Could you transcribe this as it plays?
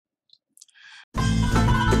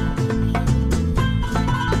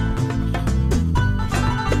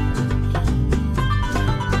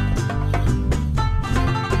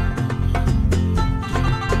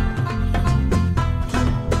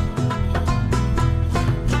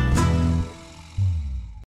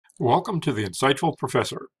Welcome to the Insightful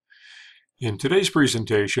Professor. In today's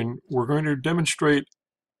presentation, we're going to demonstrate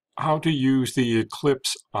how to use the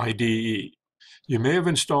Eclipse IDE. You may have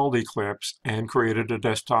installed Eclipse and created a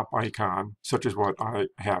desktop icon, such as what I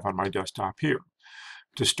have on my desktop here.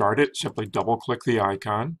 To start it, simply double-click the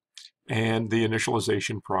icon, and the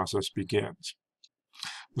initialization process begins.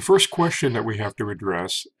 The first question that we have to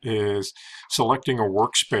address is selecting a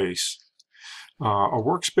workspace. A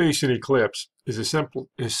workspace in Eclipse is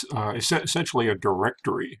essentially a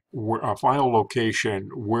directory, a file location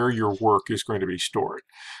where your work is going to be stored.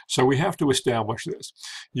 So we have to establish this.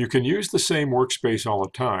 You can use the same workspace all the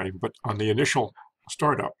time, but on the initial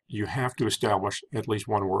startup, you have to establish at least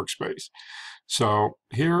one workspace. So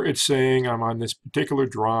here it's saying I'm on this particular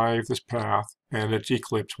drive, this path, and it's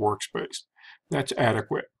Eclipse workspace. That's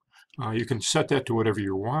adequate. You can set that to whatever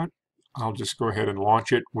you want. I'll just go ahead and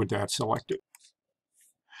launch it with that selected.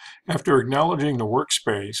 After acknowledging the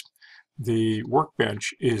workspace, the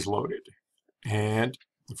workbench is loaded. And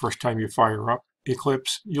the first time you fire up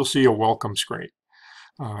Eclipse, you'll see a welcome screen.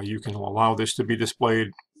 You can allow this to be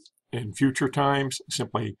displayed in future times.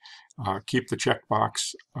 Simply keep the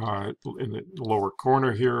checkbox in the lower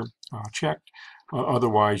corner here checked.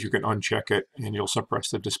 Otherwise, you can uncheck it and you'll suppress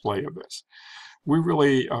the display of this. We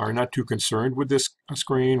really are not too concerned with this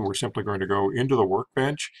screen. We're simply going to go into the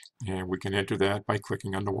workbench, and we can enter that by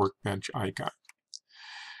clicking on the workbench icon.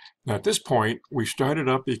 Now at this point, we've started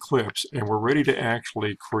up Eclipse, and we're ready to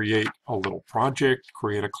actually create a little project,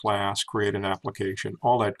 create a class, create an application,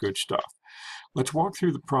 all that good stuff. Let's walk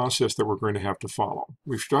through the process that we're going to have to follow.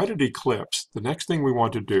 We've started Eclipse. The next thing we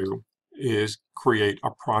want to do is create a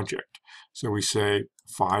project. So we say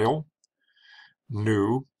File,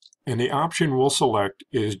 New, and the option we'll select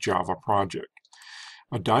is Java Project.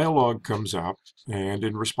 A dialog comes up, and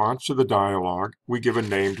in response to the dialog, we give a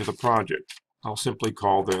name to the project. I'll simply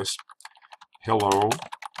call this Hello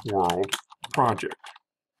World Project.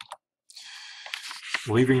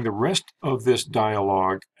 Leaving the rest of this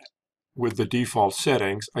dialog with the default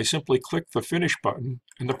settings, I simply click the Finish button,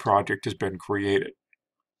 and the project has been created.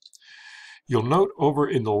 You'll note over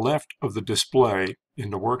in the left of the display in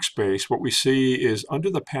the workspace, what we see is under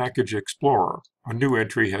the Package Explorer, a new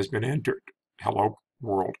entry has been entered, Hello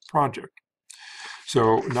World Project.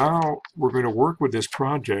 So now we're going to work with this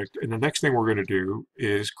project, and the next thing we're going to do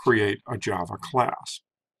is create a Java class.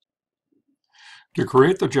 To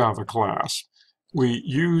create the Java class, we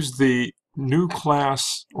use the new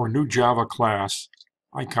class or new Java class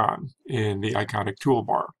icon in the iconic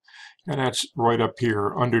toolbar. And that's right up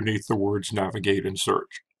here underneath the words Navigate and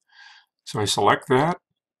Search. So I select that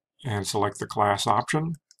and select the class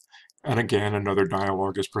option. And again, another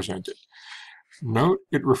dialog is presented. Note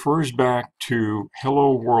it refers back to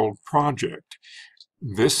Hello World Project.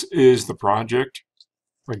 This is the project,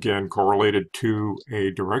 again, correlated to a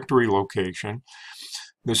directory location.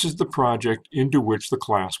 This is the project into which the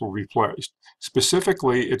class will be placed.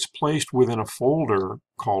 Specifically, it's placed within a folder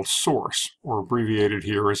called Source, or abbreviated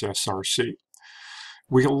here as SRC.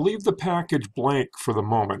 We'll leave the package blank for the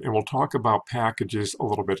moment, and we'll talk about packages a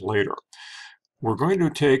little bit later. We're going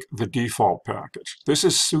to take the default package. This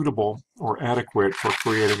is suitable or adequate for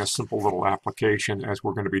creating a simple little application, as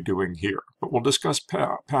we're going to be doing here. But we'll discuss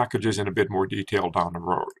packages in a bit more detail down the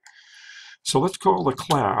road. So let's call the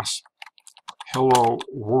class Hello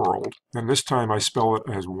World, and this time I spell it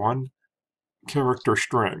as one character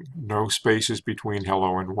string, no spaces between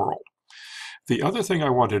hello and world. The other thing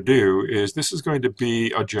I want to do is this is going to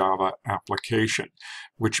be a Java application,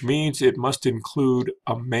 which means it must include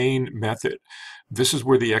a main method. This is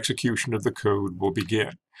where the execution of the code will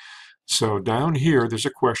begin. So down here, there's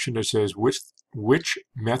a question that says, which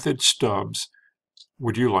method stubs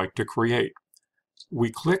would you like to create?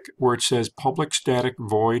 We click where it says public static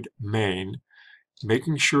void main,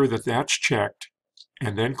 making sure that that's checked,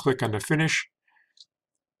 and then click on the Finish.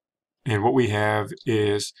 And what we have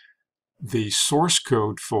is the source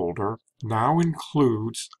code folder now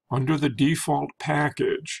includes, under the default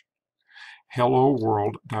package, hello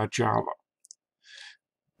world.java.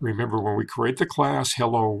 Remember, when we create the class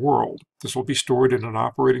Hello World, this will be stored in an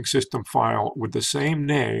operating system file with the same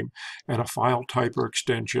name and a file type or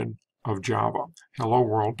extension of Java, hello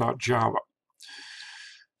world.java.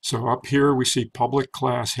 So up here we see public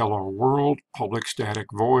class hello world, public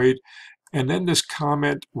static void, and then this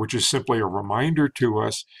comment, which is simply a reminder to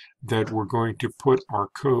us that we're going to put our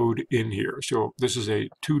code in here. So this is a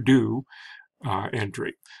to-do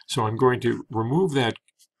entry. So I'm going to remove that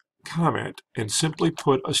comment and simply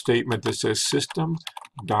put a statement that says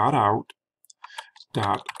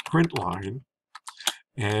system.out.println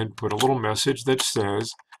and put a little message that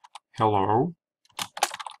says hello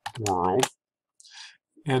world.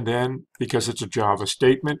 And then, because it's a Java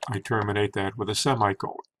statement, I terminate that with a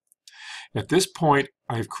semicolon. At this point,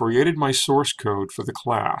 I've created my source code for the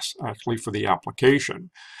class, actually for the application.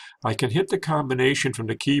 I can hit the combination from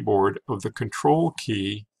the keyboard of the Control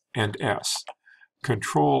key and S.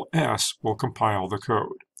 Control S will compile the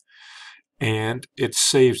code, and it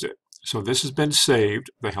saves it. So this has been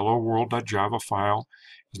saved. The hello world.java file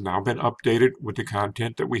has now been updated with the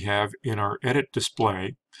content that we have in our edit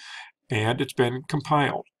display, and it's been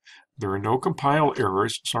compiled. There are no compile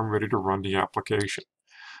errors, so I'm ready to run the application.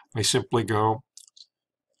 I simply go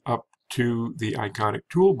up to the iconic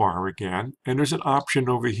toolbar again, and there's an option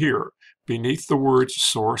over here. Beneath the words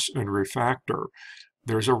source and refactor,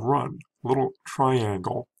 there's a run, little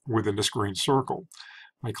triangle within the green circle.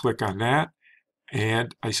 I click on that,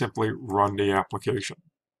 and I simply run the application.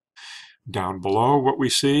 Down below, what we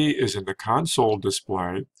see is in the console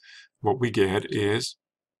display, what we get is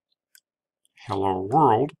hello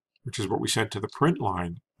world, which is what we sent to the print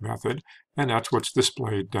line method, and that's what's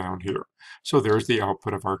displayed down here. So there's the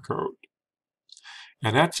output of our code.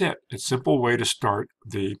 And that's it. It's a simple way to start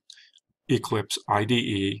the Eclipse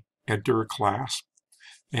IDE, enter a class,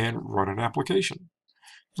 and run an application.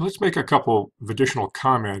 So let's make a couple of additional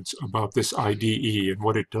comments about this IDE and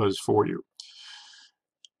what it does for you.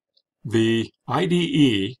 The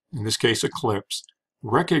IDE, in this case Eclipse,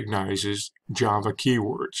 recognizes Java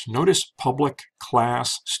keywords. Notice public,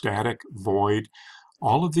 class, static, void.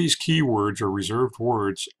 All of these keywords or reserved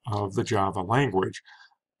words of the Java language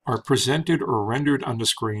are presented or rendered on the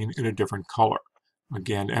screen in a different color.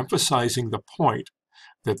 Again, emphasizing the point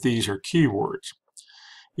that these are keywords.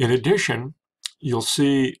 In addition, you'll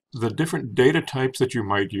see the different data types that you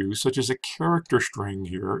might use, such as a character string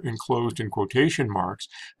here, enclosed in quotation marks,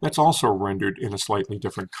 that's also rendered in a slightly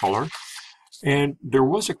different color. And there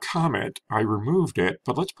was a comment, I removed it,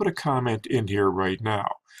 but let's put a comment in here right now.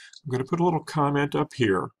 I'm going to put a little comment up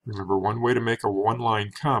here. Remember, one way to make a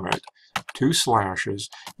one-line comment, 2 slashes,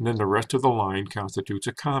 and then the rest of the line constitutes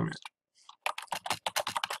a comment.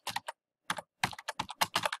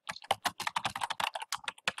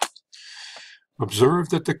 Observe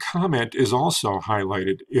that the comment is also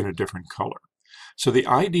highlighted in a different color. So the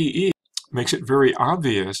IDE makes it very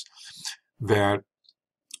obvious that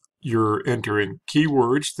you're entering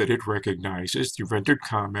keywords that it recognizes, you've entered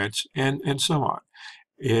comments, and so on.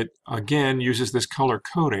 It, again, uses this color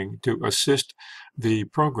coding to assist the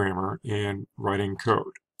programmer in writing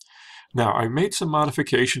code. Now, I made some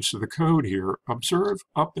modifications to the code here. Observe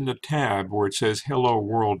up in the tab where it says hello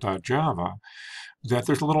world.java that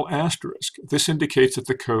there's a little asterisk. This indicates that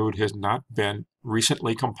the code has not been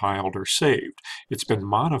recently compiled or saved. It's been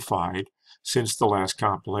modified since the last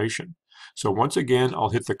compilation. So once again, I'll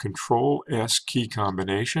hit the Control-S key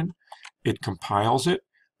combination. It compiles it.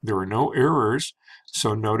 There are no errors,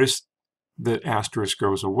 so notice the asterisk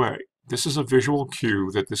goes away. This is a visual cue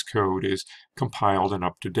that this code is compiled and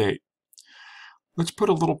up to date. Let's put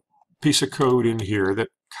a little piece of code in here that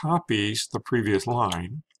copies the previous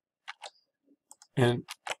line and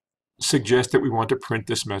suggest that we want to print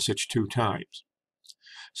this message 2 times.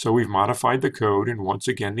 So we've modified the code, and once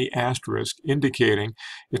again the asterisk indicating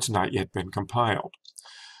it's not yet been compiled.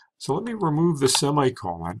 So let me remove the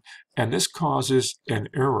semicolon, and this causes an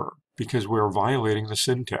error because we're violating the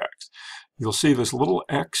syntax. You'll see this little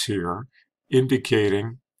X here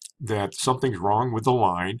indicating that something's wrong with the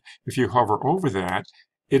line. If you hover over that,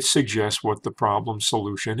 it suggests what the problem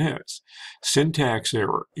solution is. Syntax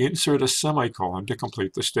error, insert a semicolon to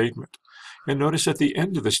complete the statement. And notice at the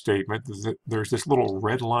end of the statement, there's this little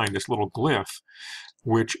red line, this little glyph,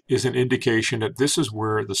 which is an indication that this is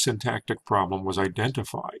where the syntactic problem was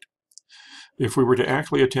identified. If we were to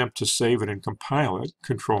actually attempt to save it and compile it,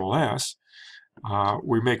 Control-S,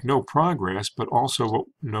 we make no progress, but also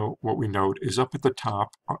what we note is up at the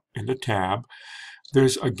top in the tab,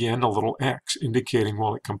 there's again a little X indicating,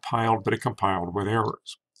 well, it compiled, but it compiled with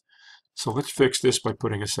errors. So let's fix this by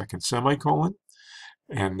putting a second semicolon.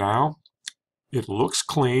 And now it looks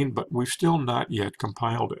clean, but we've still not yet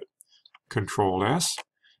compiled it. Control-S.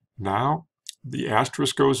 Now the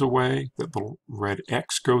asterisk goes away, that little red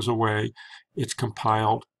X goes away. It's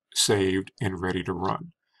compiled, saved, and ready to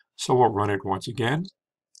run. So we'll run it once again.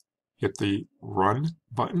 Hit the Run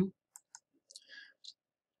button.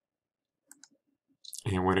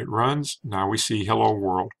 And when it runs, now we see Hello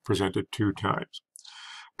World presented 2 times.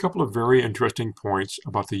 A couple of very interesting points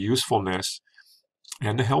about the usefulness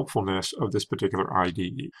and the helpfulness of this particular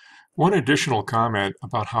IDE. One additional comment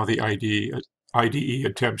about how the IDE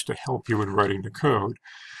attempts to help you in writing the code.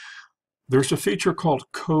 There's a feature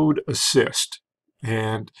called Code Assist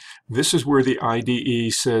And this is where the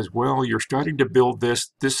IDE says, well, you're starting to build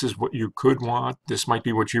this. This is what you could want. This might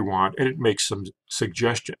be what you want. And it makes some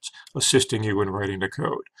suggestions, assisting you in writing the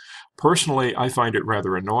code. Personally, I find it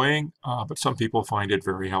rather annoying, but some people find it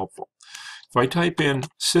very helpful. If I type in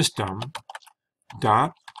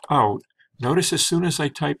system.out, notice as soon as I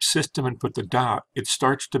type system and put the dot, it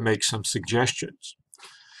starts to make some suggestions.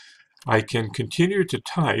 I can continue to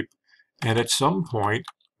type, and at some point,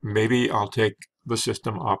 maybe I'll take the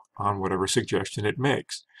system up on whatever suggestion it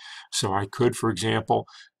makes. So I could, for example,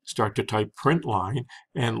 start to type print line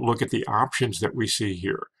and look at the options that we see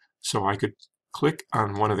here. So I could click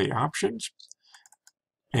on one of the options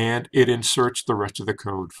and it inserts the rest of the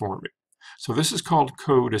code for me. So this is called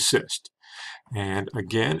Code Assist. And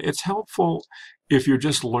again, it's helpful if you're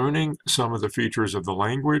just learning some of the features of the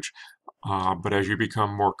language, but as you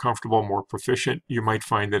become more comfortable, more proficient, you might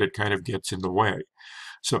find that it kind of gets in the way.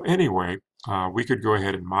 So anyway, we could go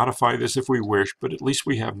ahead and modify this if we wish, but at least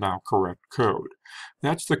we have now correct code.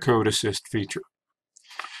 That's the Code Assist feature.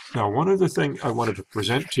 Now, one other thing I wanted to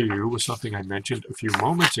present to you was something I mentioned a few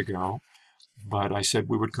moments ago, but I said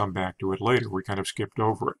we would come back to it later. We kind of skipped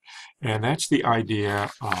over it. And that's the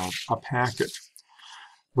idea of a package.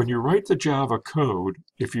 When you write the Java code,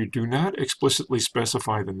 if you do not explicitly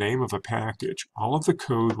specify the name of a package, all of the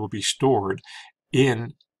code will be stored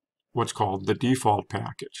in what's called the default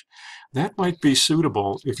package. That might be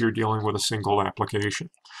suitable if you're dealing with a single application.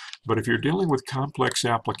 But if you're dealing with complex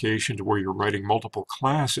applications where you're writing multiple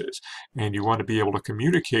classes and you want to be able to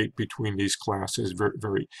communicate between these classes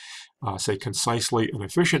very say, concisely and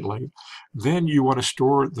efficiently, then you want to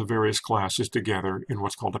store the various classes together in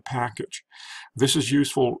what's called a package. This is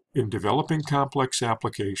useful in developing complex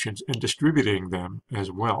applications and distributing them as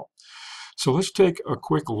well. So let's take a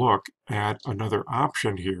quick look at another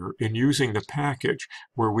option here in using the package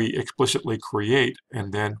where we explicitly create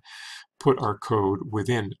and then put our code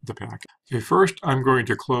within the package. Okay, first I'm going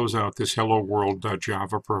to close out this hello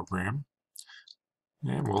world.java program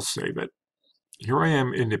and we'll save it. Here I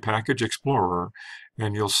am in the Package Explorer,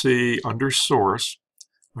 and you'll see under Source,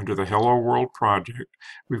 under the Hello World project,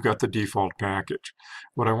 we've got the default package.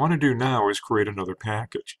 What I want to do now is create another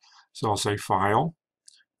package. So I'll say File,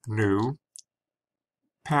 New,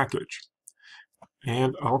 Package,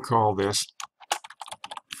 and I'll call this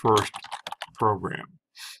First Program,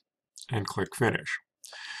 and click Finish.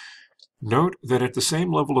 Note that at the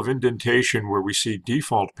same level of indentation where we see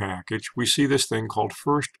default package, we see this thing called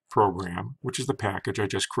first program, which is the package I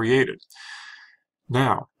just created.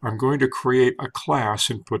 Now, I'm going to create a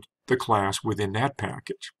class and put the class within that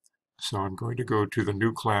package. So I'm going to go to the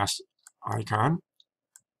new class icon.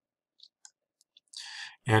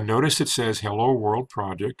 And notice it says Hello World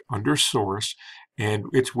Project under Source, and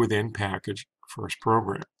it's within package first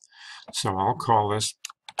program. So I'll call this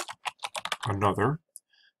another.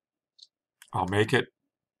 I'll make it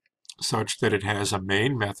such that it has a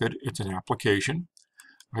main method. It's an application.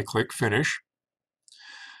 I click Finish.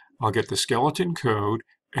 I'll get the skeleton code,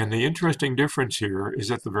 and the interesting difference here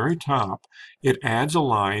is at the very top, it adds a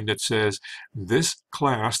line that says this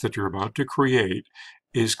class that you're about to create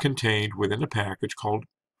is contained within a package called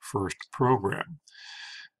First Program.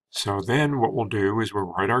 So then what we'll do is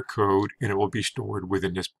we'll write our code, and it will be stored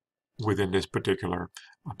within this particular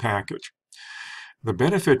package. The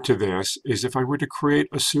benefit to this is if I were to create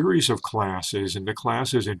a series of classes and the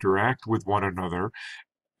classes interact with one another,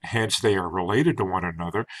 hence they are related to one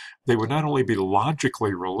another, they would not only be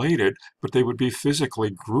logically related, but they would be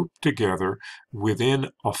physically grouped together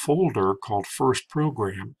within a folder called First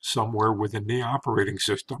Program, somewhere within the operating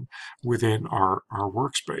system, within our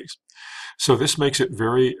workspace. So this makes it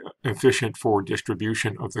very efficient for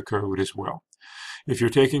distribution of the code as well. If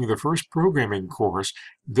you're taking the first programming course,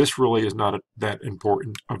 this really is not that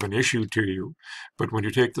important of an issue to you. But when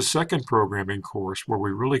you take the second programming course, where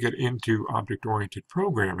we really get into object-oriented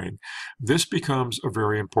programming, this becomes a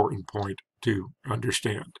very important point to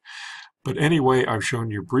understand. But anyway, I've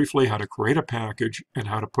shown you briefly how to create a package and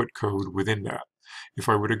how to put code within that. If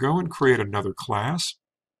I were to go and create another class,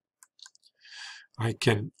 I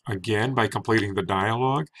can, again, by completing the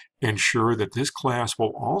dialog, ensure that this class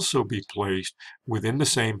will also be placed within the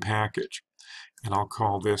same package. And I'll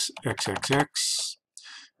call this XXX,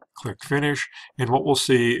 click Finish, and what we'll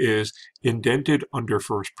see is indented under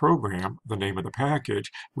First Program, the name of the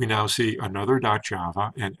package, we now see another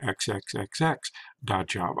 .java and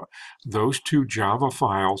XXXX.java. Those two Java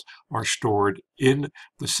files are stored in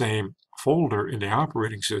the same folder in the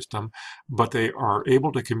operating system, but they are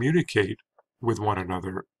able to communicate with one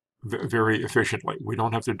another very efficiently. We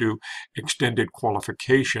don't have to do extended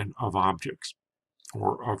qualification of objects.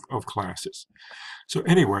 or of classes. So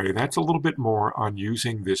anyway, that's a little bit more on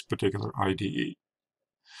using this particular IDE.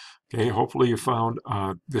 Okay, hopefully you found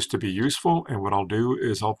this to be useful, and what I'll do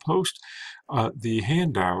is I'll post the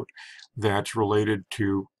handout that's related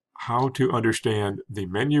to how to understand the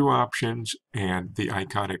menu options and the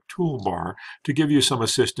iconic toolbar to give you some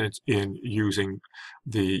assistance in using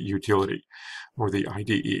the utility or the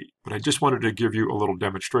IDE. But I just wanted to give you a little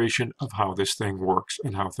demonstration of how this thing works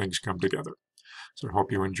and how things come together. So I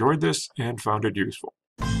hope you enjoyed this and found it useful.